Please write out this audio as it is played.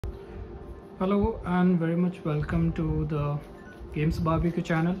Hello and very much welcome to the Games Barbecue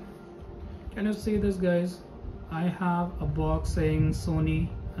channel. Can you see this, guys? I have a box saying Sony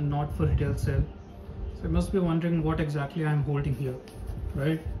and not for retail sale. So you must be wondering what exactly I'm holding here,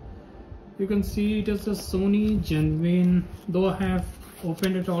 right? You can see it is a Sony genuine, though I have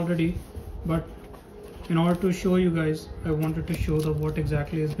opened it already, but in order to show you guys, I wanted to show what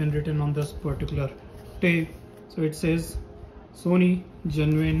exactly has been written on this particular tape. So it says Sony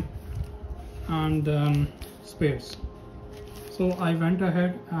genuine and then spares. So I went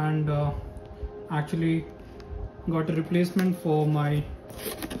ahead and actually got a replacement for my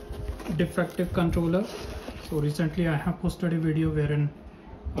defective controller. So recently I have posted a video wherein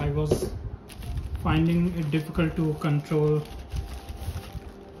I was finding it difficult to control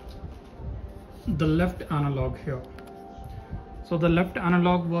the left analog here. So the left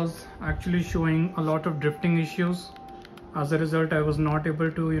analog was actually showing a lot of drifting issues. As a result, I was not able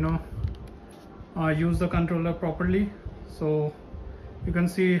to use the controller properly. So you can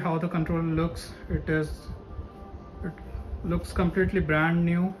see how the controller looks. It looks completely brand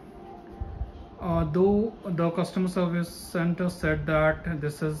new, though the customer service center said that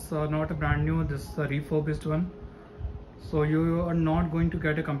this is not a brand new, this is a refurbished one. So you are not going to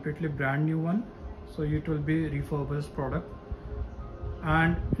get a completely brand new one, so it will be a refurbished product.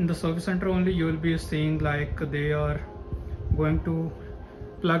 And in the service center only you will be seeing like they are going to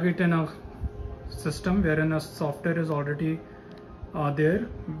plug it in a system wherein a software is already there,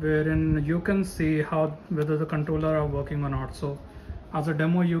 wherein you can see whether the controller are working or not. So as a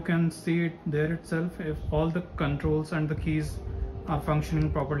demo you can see it there itself if all the controls and the keys are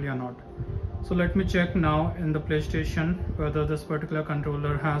functioning properly or not. So let me check now in the PlayStation whether this particular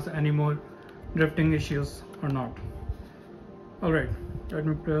controller has any more drifting issues or not. Alright, let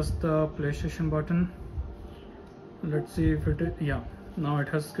me press the PlayStation button. Let's see if it is, yeah, now it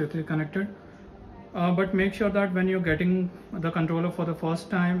has quickly connected. But make sure that when you're getting the controller for the first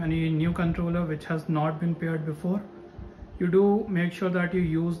time, any new controller which has not been paired before, you do make sure that you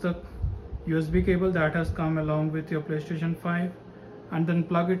use the USB cable that has come along with your PlayStation 5 and then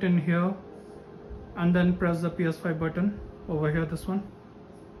plug it in here and then press the PS5 button over here, this one.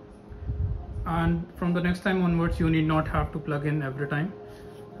 And from the next time onwards you need not have to plug in every time.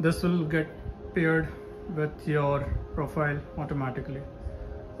 This will get paired with your profile automatically.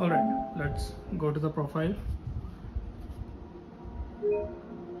 Alright, let's go to the profile.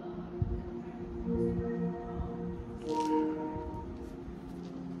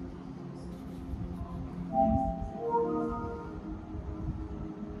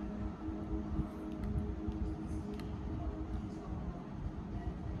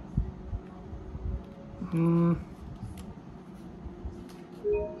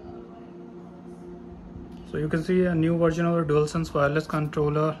 So you can see a new version of the DualSense wireless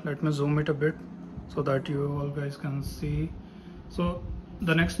controller. Let me zoom it a bit so that you all guys can see. So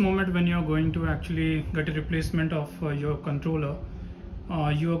the next moment when you're going to actually get a replacement of your controller,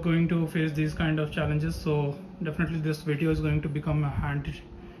 you are going to face these kind of challenges. So definitely this video is going to become a hand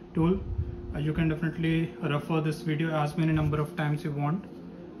tool. You can definitely refer this video as many number of times you want.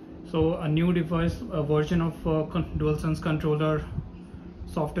 So a new device, a version of DualSense controller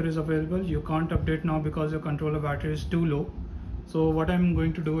software is available. You can't update now because your controller battery is too low. So what I'm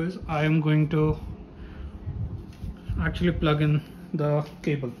going to do is I am going to actually plug in the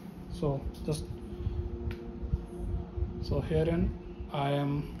cable. So herein I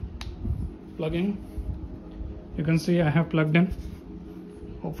am plugging. You can see I have plugged in.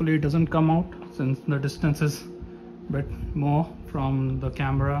 Hopefully it doesn't come out since the distance is a bit more from the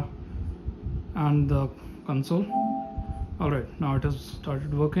camera and the console. Alright, now it has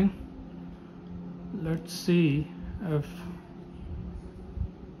started working. Let's see if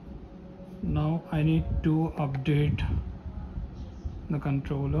now I need to update the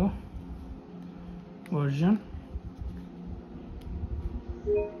controller version.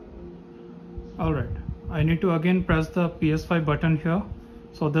 Alright, I need to again press the PS5 button here.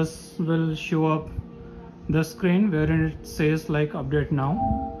 So this will show up the screen wherein it says like update now.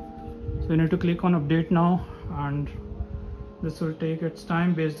 So you need to click on update now, and this will take its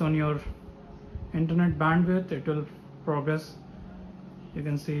time based on your internet bandwidth. It will progress. You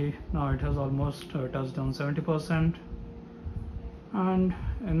can see now it has almost touched down 70%, and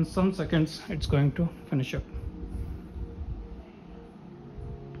in some seconds it's going to finish up.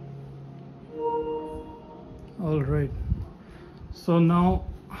 All right, so now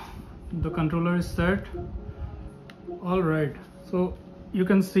the controller is set. All right, so you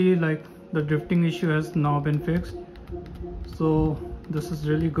can see like the drifting issue has now been fixed. So this is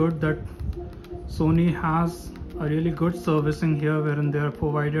really good that Sony has a really good servicing here, wherein they are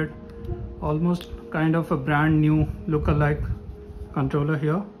provided almost kind of a brand new look-alike controller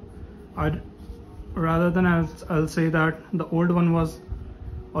here. Rather than I'll say that the old one was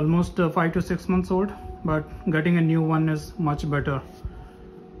almost 5 to 6 months old, but getting a new one is much better.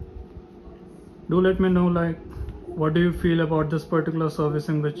 Do let me know, like, what do you feel about this particular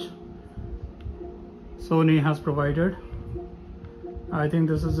servicing which Sony has provided. I think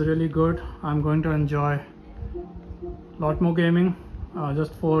this is really good. I'm going to enjoy a lot more gaming.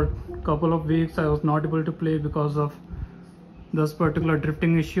 Just for a couple of weeks I was not able to play because of this particular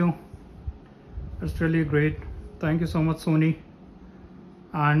drifting issue. It's really great. Thank you so much, Sony,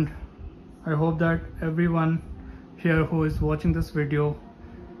 and I hope that everyone here who is watching this video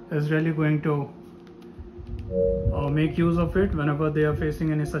is really going to make use of it whenever they are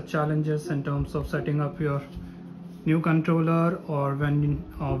facing any such challenges in terms of setting up your new controller, or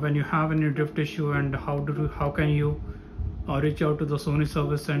when you have any drift issue, and how can you reach out to the Sony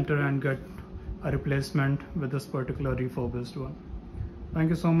service center and get a replacement with this particular refurbished one. Thank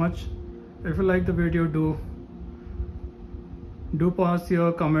you so much. If you like the video, do pass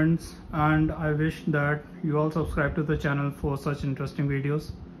your comments, and I wish that you all subscribe to the channel for such interesting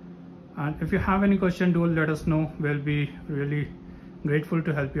videos. And if you have any question, do let us know. We'll be really grateful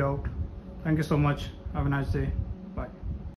to help you out. Thank you so much. Have a nice day.